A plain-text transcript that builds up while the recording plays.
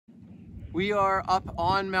We are up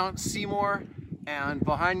on Mount Seymour, and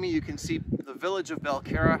behind me you can see the village of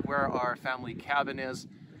Belcarra, where our family cabin is.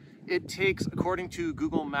 It takes, according to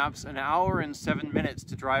Google Maps, an hour and 7 minutes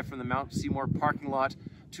to drive from the Mount Seymour parking lot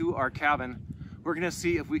to our cabin. We're going to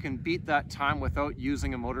see if we can beat that time without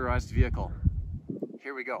using a motorized vehicle.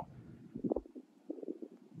 Here we go.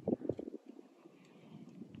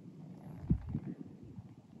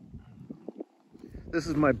 This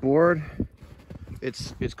is my board.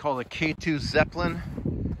 It's called a K2 Zeppelin.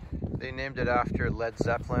 They named it after Led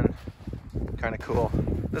Zeppelin. Kind of cool.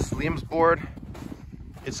 This is Liam's board.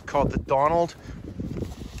 It's called the Donald.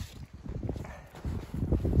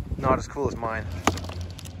 Not as cool as mine.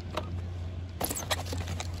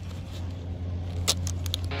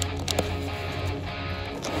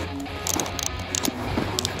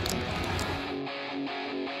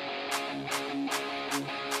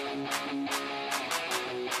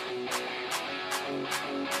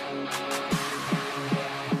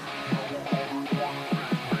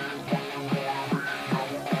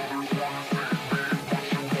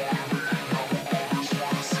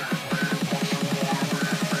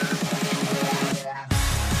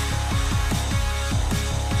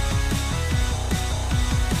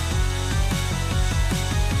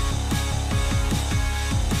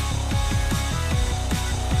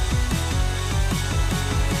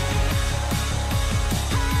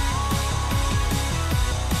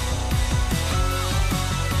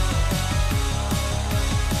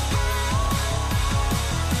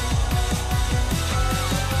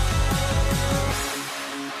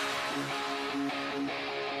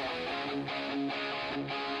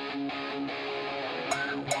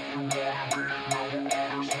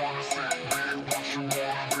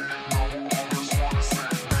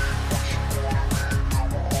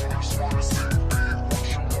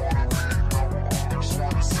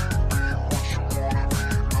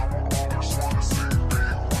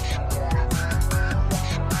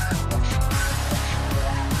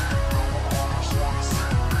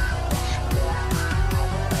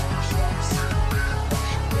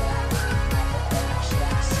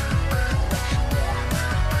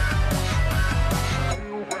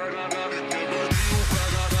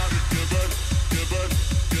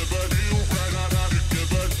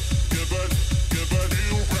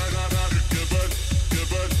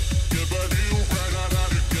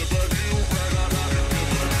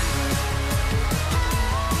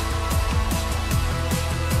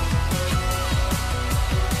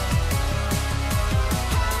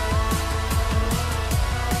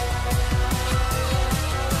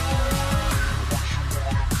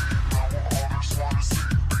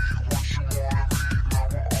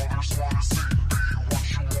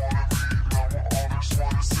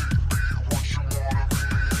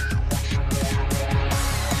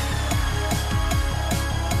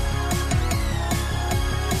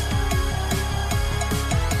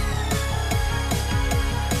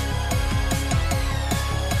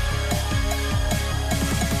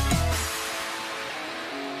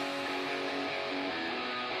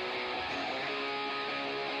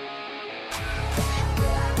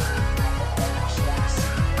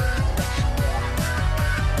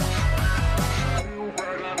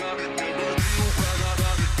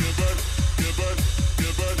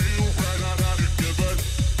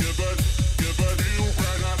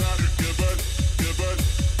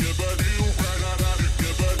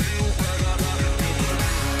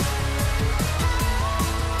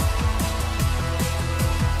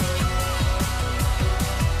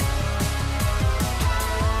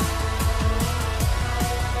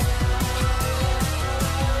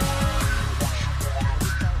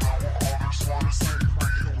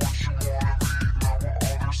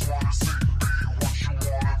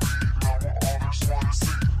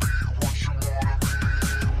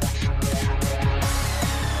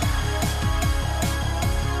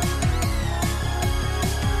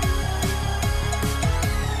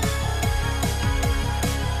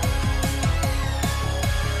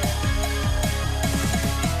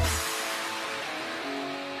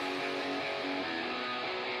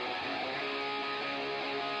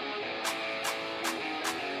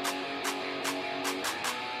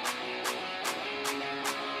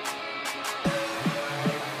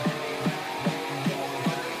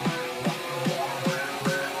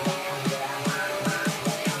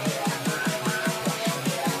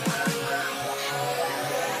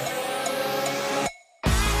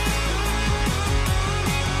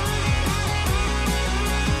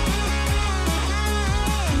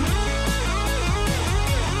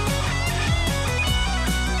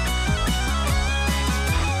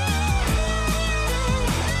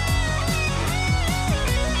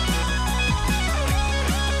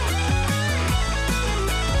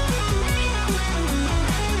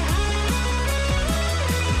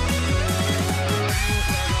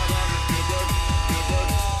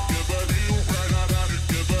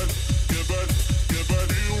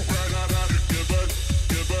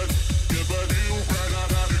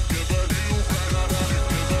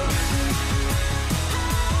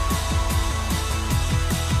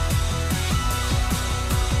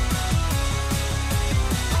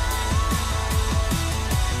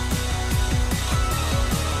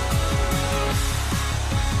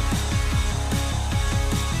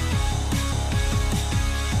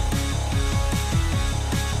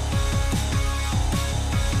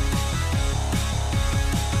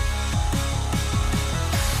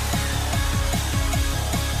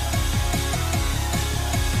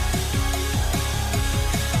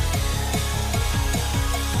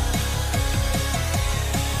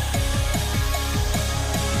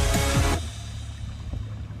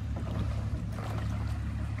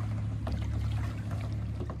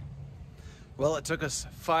 Well, it took us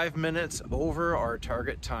 5 minutes over our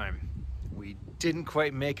target time. We didn't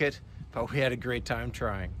quite make it, but we had a great time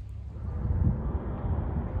trying.